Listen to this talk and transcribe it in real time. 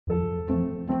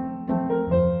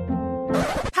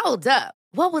Hold up.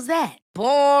 What was that?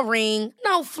 Boring.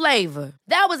 No flavor.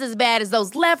 That was as bad as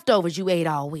those leftovers you ate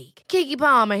all week. Keke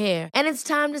Palmer here, and it's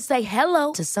time to say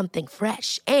hello to something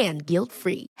fresh and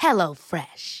guilt-free. Hello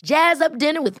Fresh. Jazz up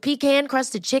dinner with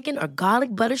pecan-crusted chicken or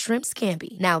garlic butter shrimp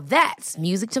scampi. Now that's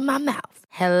music to my mouth.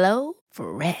 Hello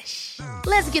Fresh.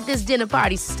 Let's get this dinner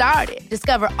party started.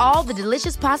 Discover all the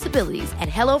delicious possibilities at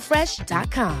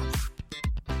hellofresh.com.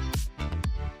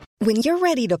 When you're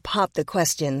ready to pop the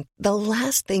question, the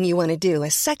last thing you want to do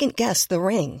is second-guess the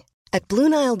ring. At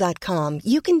BlueNile.com,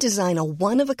 you can design a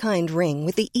one-of-a-kind ring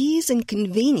with the ease and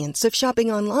convenience of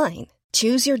shopping online.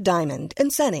 Choose your diamond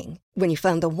and setting. When you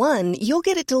find the one, you'll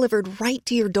get it delivered right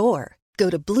to your door. Go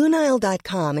to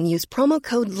BlueNile.com and use promo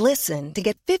code LISTEN to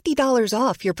get $50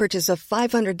 off your purchase of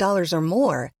 $500 or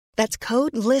more. That's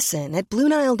code LISTEN at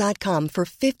BlueNile.com for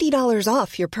 $50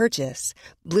 off your purchase.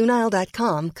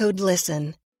 BlueNile.com, code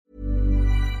LISTEN.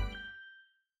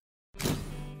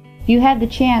 If you had the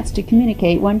chance to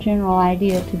communicate one general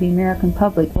idea to the American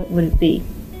public, what would it be?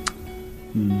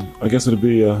 I guess it would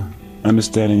be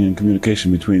understanding and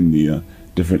communication between the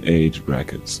different age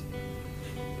brackets,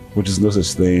 which is no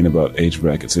such thing about age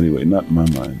brackets anyway, not in my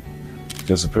mind,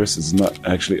 because a person's not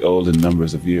actually old in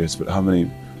numbers of years, but how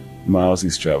many miles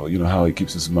he's traveled, how he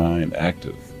keeps his mind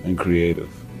active and creative.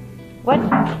 What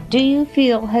do you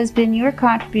feel has been your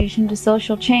contribution to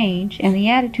social change and the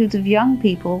attitudes of young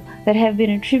people that have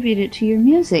been attributed to your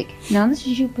music? Now, this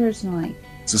is you personally.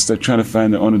 It's just they're trying to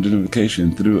find their own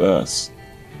identification through us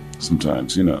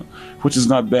sometimes, which is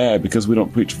not bad because we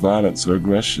don't preach violence or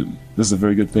aggression. This is a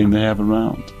very good thing to have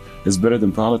around. It's better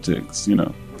than politics,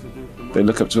 They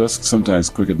look up to us sometimes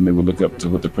quicker than they will look up to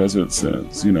what the president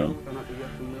says,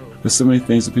 There's so many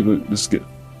things that people just get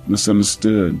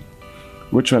misunderstood.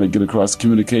 We're trying to get across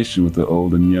communication with the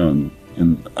old and young,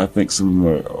 and I think some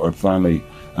of them are finally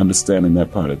understanding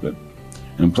that part of it.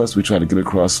 And plus, we try to get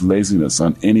across laziness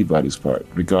on anybody's part,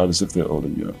 regardless if they're old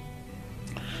and young.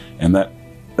 And that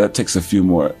takes a few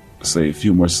more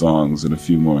songs and a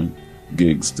few more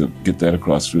gigs to get that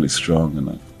across really strong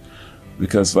enough.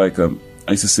 Because, I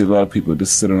used to see a lot of people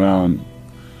just sit around,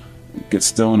 get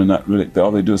stoned, and not really,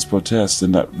 all they do is protest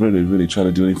and not really try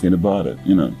to do anything about it,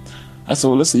 I said,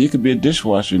 well, listen, you could be a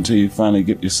dishwasher until you finally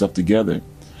get yourself together.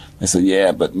 I said,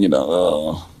 yeah, but, and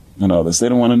all this. They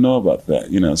don't want to know about that,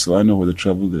 so I know where the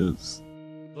trouble is.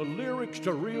 The lyrics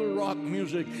to real rock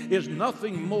music is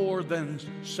nothing more than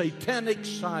satanic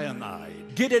cyanide.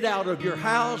 Get it out of your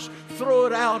house, throw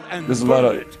it out, and there's a lot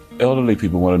of elderly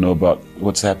people want to know about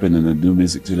what's happening in the new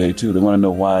music today, too. They want to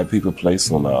know why people play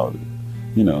so loud.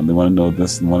 They want to know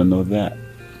this and want to know that.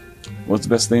 What's the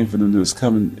best thing for them to do is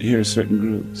come and hear certain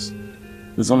groups.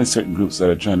 There's only certain groups that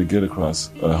are trying to get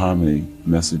across a harmony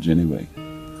message anyway.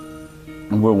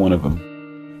 And we're one of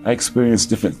them. I experience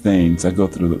different things. I go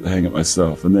through the hang-up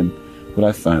myself. And then what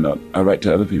I find out, I write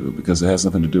to other people because it has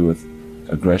nothing to do with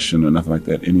aggression or nothing like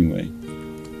that anyway.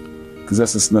 Because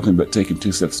that's just nothing but taking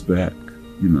 2 steps back,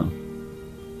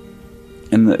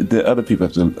 And the other people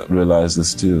have to realize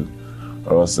this too,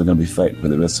 or else they're going to be fighting for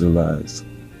the rest of their lives.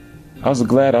 I was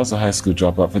glad I was a high school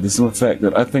dropout for the simple fact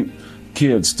that I think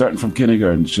kids starting from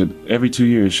kindergarten every 2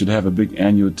 years should have a big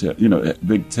annual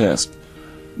big test,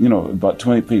 about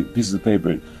 20 pieces of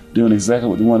paper doing exactly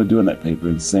what they want to do in that paper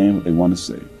and saying what they want to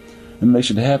say. And they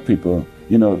should have people,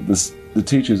 the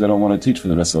teachers that don't want to teach for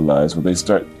the rest of their lives,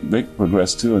 they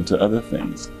progress too into other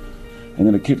things. And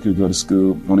then a kid could go to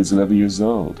school when he's 11 years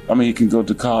old. I mean, he can go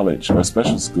to college or a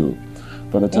special school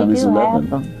by the time he's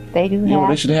 11. They do have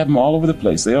they should have them all over the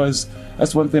place.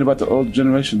 That's one thing about the old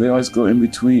generation. They always go in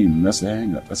between. That's a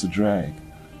hang-up. That's a drag.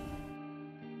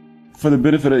 For the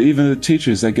benefit of even the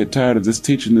teachers that get tired of this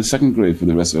teaching the second grade for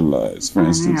the rest of their lives, for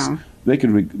instance, they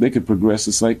could progress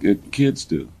just like kids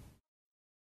do.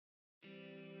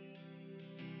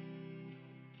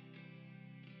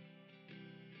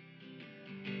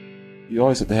 You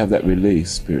always have to have that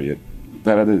release period,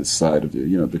 that other side of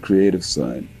you, the creative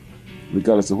side,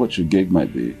 regardless of what your gig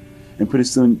might be. And pretty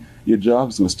soon, your job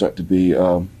is going to start to be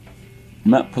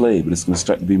not play, but it's going to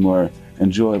start to be more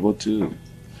enjoyable too.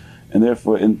 And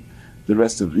therefore, in the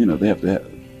rest of, they have to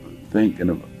think in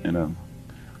a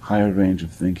higher range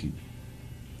of thinking.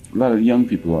 A lot of young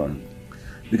people are,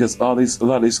 because a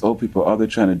lot of these old people, all they're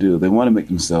trying to do, they want to make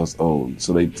themselves old,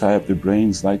 so they tie up their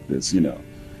brains like this, And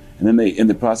then in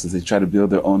the process, they try to build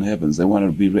their own heavens. They want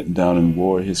to be written down in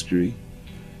war history.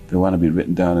 They want to be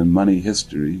written down in money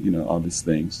history, all these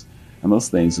things. And those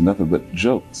things are nothing but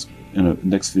jokes. The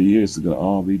next few years, they're going to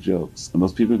all be jokes. And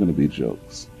those people are going to be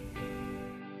jokes.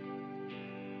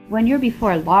 When you're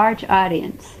before a large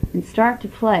audience and start to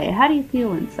play, how do you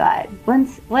feel inside?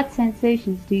 What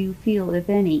sensations do you feel, if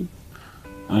any?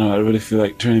 I don't know, I really feel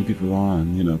like turning people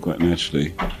on, quite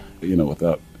naturally,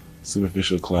 without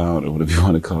superficial clown or whatever you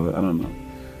want to call it, I don't know.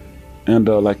 And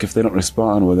like if they don't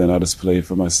respond, well then I'll just play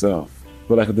for myself.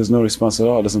 But like if there's no response at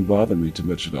all, it doesn't bother me too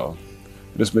much at all.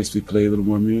 It just makes me play a little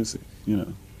more music,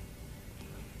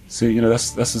 See,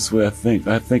 that's just the way I think.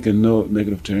 I think in no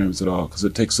negative terms at all, because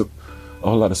it takes up a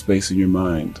whole lot of space in your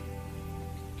mind.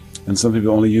 And some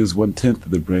people only use 1/10 of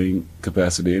their brain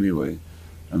capacity anyway.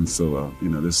 And so,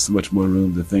 there's so much more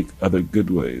room to think other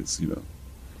good ways,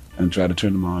 and try to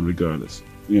turn them on regardless.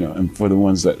 And for the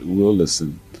ones that will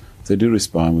listen, if they do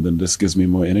respond, well, then this gives me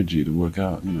more energy to work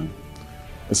out,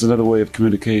 It's another way of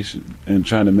communication and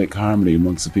trying to make harmony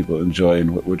amongst the people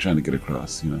enjoying what we're trying to get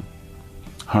across,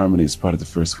 Harmony is part of the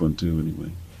first one too, anyway.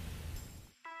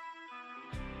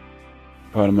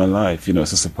 Part of my life,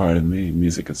 it's just a part of me,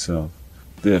 music itself.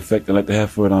 The effect I like to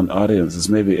have for it on audience is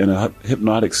maybe in a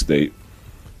hypnotic state,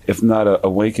 if not an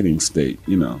awakening state,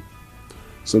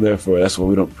 So therefore, that's why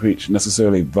we don't preach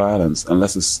necessarily violence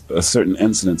unless it's a certain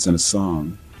incident in a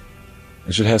song.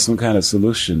 It should have some kind of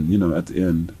solution, at the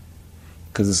end.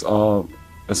 Because it's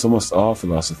almost all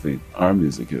philosophy. Our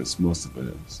music is, most of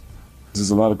it is. There's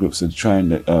a lot of groups that are trying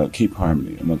to keep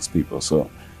harmony amongst people. So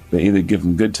they either give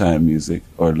them good time music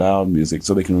or loud music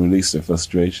so they can release their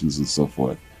frustrations and so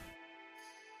forth.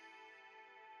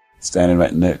 Standing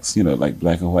right next, like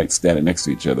black and white standing next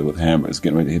to each other with hammers,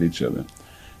 getting ready to hit each other.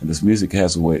 And this music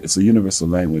has a way, it's a universal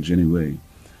language anyway.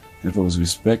 And if it was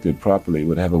respected properly, it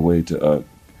would have a way to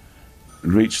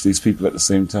reach these people at the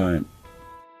same time.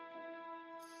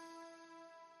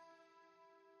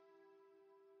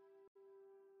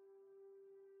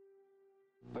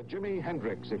 The Jimi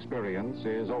Hendrix experience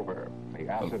is over.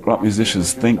 Rock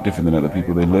musicians think different than other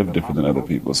people, they live different than other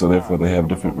people, so therefore they have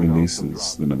different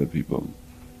releases than other people.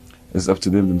 It's up to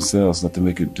them themselves not to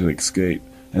make it to escape,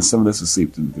 and some of this is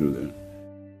seeped in through there.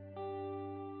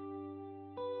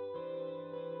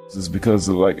 It's because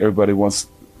everybody wants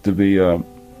to be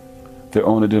their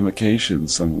own identification in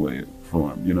some way,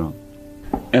 form,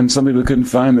 And some people couldn't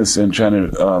find this in trying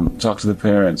to talk to the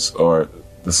parents or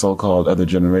the so-called other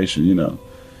generation,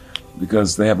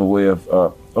 because they have a way of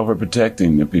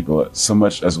overprotecting the people so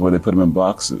much as where they put them in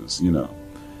boxes,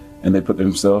 and they put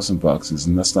themselves in boxes,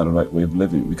 and that's not a right way of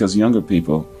living, because younger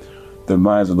people, their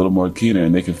minds are a little more keener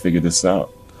and they can figure this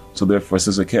out. So therefore,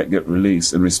 since they can't get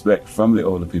release and respect from the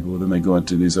older people, then they go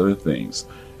into these other things,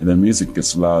 and then music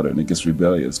gets louder and it gets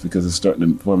rebellious because it's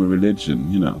starting to form a religion,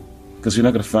 because you're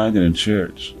not going to find it in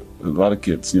church. A lot of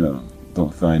kids,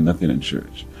 don't find nothing in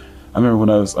church. I remember when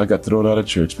I got thrown out of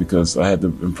church because I had the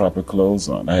improper clothes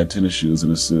on. I had tennis shoes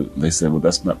and a suit. And they said, well,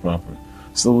 that's not proper.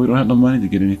 So we don't have no money to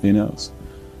get anything else.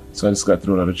 So I just got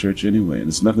thrown out of church anyway. And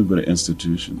it's nothing but an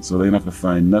institution. So they're not going to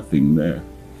find nothing there.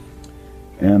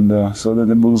 And so then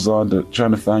it moves on to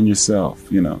trying to find yourself,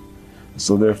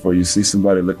 So therefore you see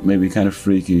somebody look maybe kind of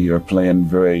freaky or playing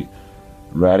very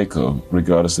radical,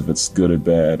 regardless if it's good or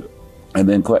bad. And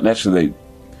then quite naturally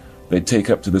they take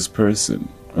up to this person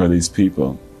or these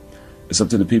people. It's up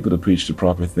to the people to preach the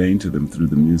proper thing to them through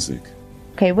the music.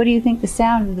 Okay, what do you think the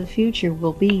sound of the future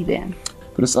will be then?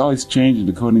 But it's always changing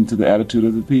according to the attitude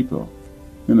of the people,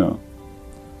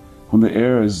 When the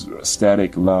air is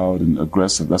static, loud, and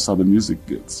aggressive, that's how the music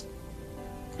gets.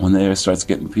 When the air starts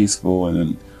getting peaceful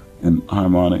and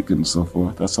harmonic and so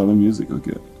forth, that's how the music will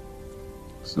get.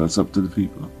 So it's up to the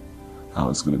people how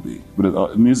it's going to be.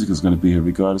 But music is going to be here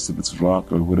regardless if it's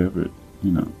rock or whatever,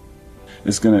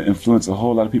 It's going to influence a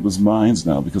whole lot of people's minds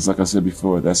now because, like I said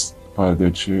before, that's part of their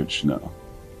church now.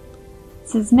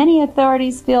 Since many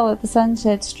authorities feel that the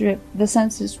Sunset Strip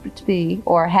to be,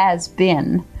 or has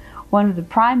been, one of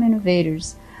the prime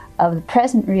innovators of the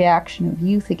present reaction of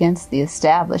youth against the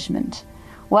establishment,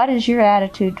 what is your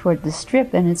attitude toward the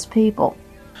Strip and its people?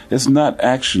 It's not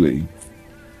actually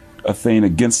a thing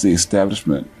against the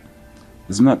establishment.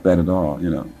 It's not that at all,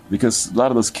 because a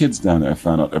lot of those kids down there I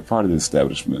found out are part of the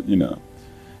establishment,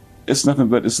 It's nothing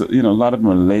but, a lot of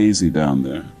them are lazy down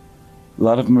there. A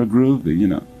lot of them are groovy,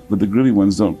 but the groovy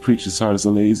ones don't preach as hard as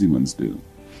the lazy ones do.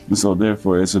 And so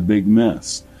therefore it's a big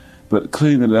mess. But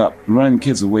cleaning it up, running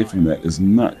kids away from that is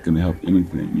not going to help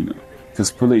anything,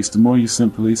 Because the more you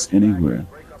send police anywhere,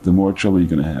 the more trouble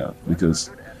you're going to have.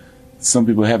 Because some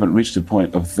people haven't reached the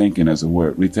point of thinking, as it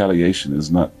were, retaliation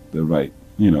is not the right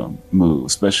move,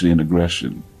 especially in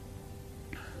aggression.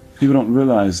 People don't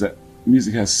realize that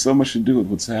music has so much to do with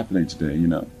what's happening today,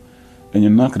 And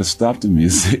you're not going to stop the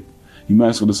music. You might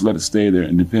as well just let it stay there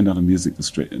and depend on the music to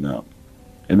straighten it out.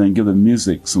 and then give the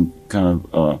music some kind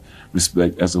of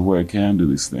respect as to where it can do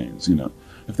these things, you know.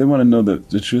 If they want to know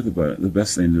the truth about it, the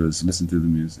best thing to do is listen to the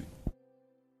music.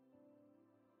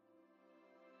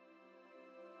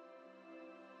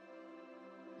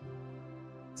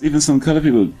 Even some color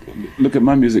people look at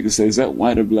my music and say, is that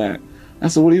white or black? I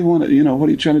said, what do you want to, what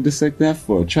are you trying to dissect that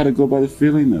for? Try to go by the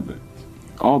feeling of it.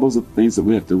 All those are things that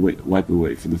we have to wipe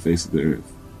away from the face of the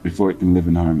earth before it can live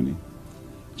in harmony.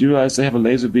 Do you realize they have a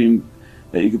laser beam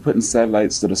that you can put in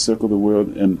satellites that'll circle the world,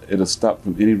 and it'll stop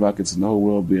from any rockets in the whole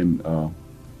world being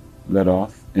let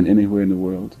off and anywhere in the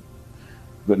world?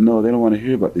 But no, they don't want to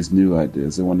hear about these new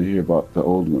ideas. They want to hear about the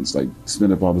old ones, like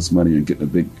spend up all this money and get a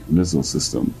big missile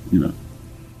system,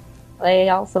 They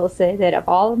also say that of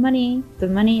all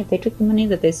if they took the money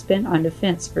that they spent on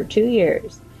defense for 2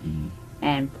 years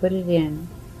and put it in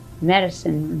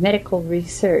medical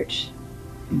research,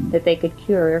 that they could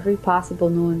cure every possible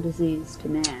known disease to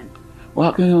man. Well,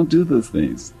 how come they don't do those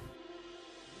things?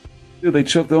 They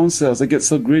choke their own selves. They get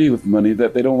so greedy with money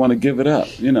that they don't want to give it up,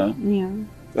 Yeah.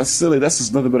 That's silly. That's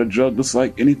just nothing but a drug just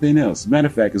like anything else. Matter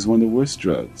of fact, it's one of the worst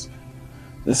drugs.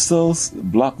 They're so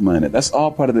block-minded. That's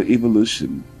all part of the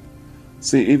evolution.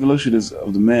 See, evolution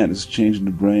of the man is changing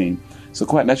the brain. So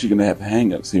quite naturally you're going to have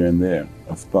hang-ups here and there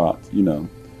of thought,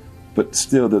 But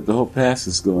still, the whole past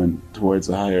is going towards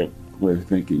a higher way of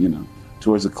thinking,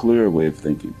 towards a clearer way of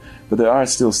thinking. But there are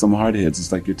still some hardheads,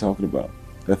 just like you're talking about,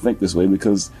 that think this way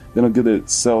because they don't give the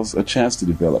cells a chance to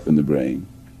develop in the brain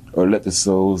or let the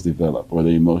souls develop or the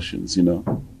emotions,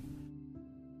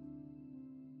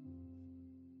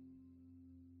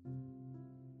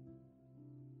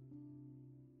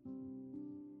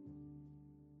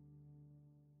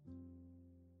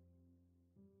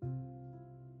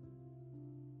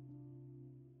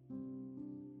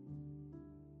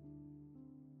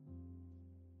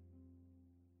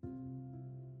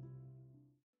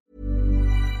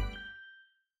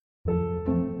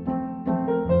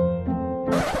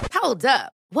 Hold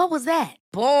up. What was that?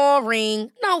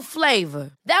 Boring. No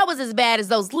flavor. That was as bad as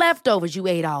those leftovers you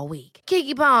ate all week.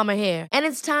 Keke Palmer here, and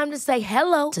it's time to say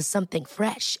hello to something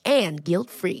fresh and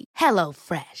guilt-free. Hello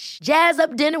Fresh. Jazz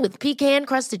up dinner with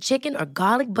pecan-crusted chicken or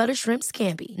garlic butter shrimp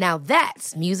scampi. Now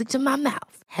that's music to my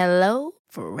mouth. Hello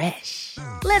Fresh.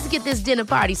 Let's get this dinner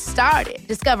party started.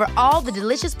 Discover all the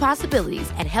delicious possibilities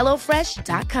at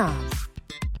hellofresh.com.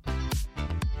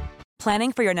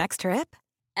 Planning for your next trip?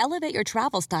 Elevate your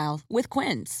travel style with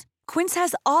Quince. Quince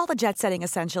has all the jet-setting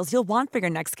essentials you'll want for your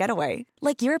next getaway,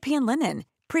 like European linen,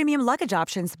 premium luggage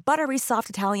options, buttery soft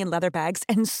Italian leather bags,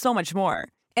 and so much more.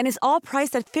 And is all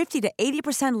priced at 50 to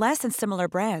 80% less than similar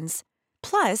brands.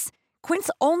 Plus, Quince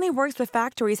only works with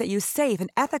factories that use safe and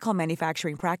ethical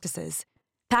manufacturing practices.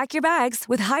 Pack your bags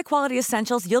with high-quality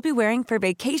essentials you'll be wearing for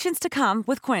vacations to come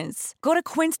with Quince. Go to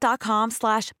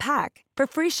quince.com/pack for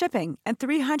free shipping and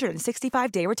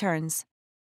 365-day returns.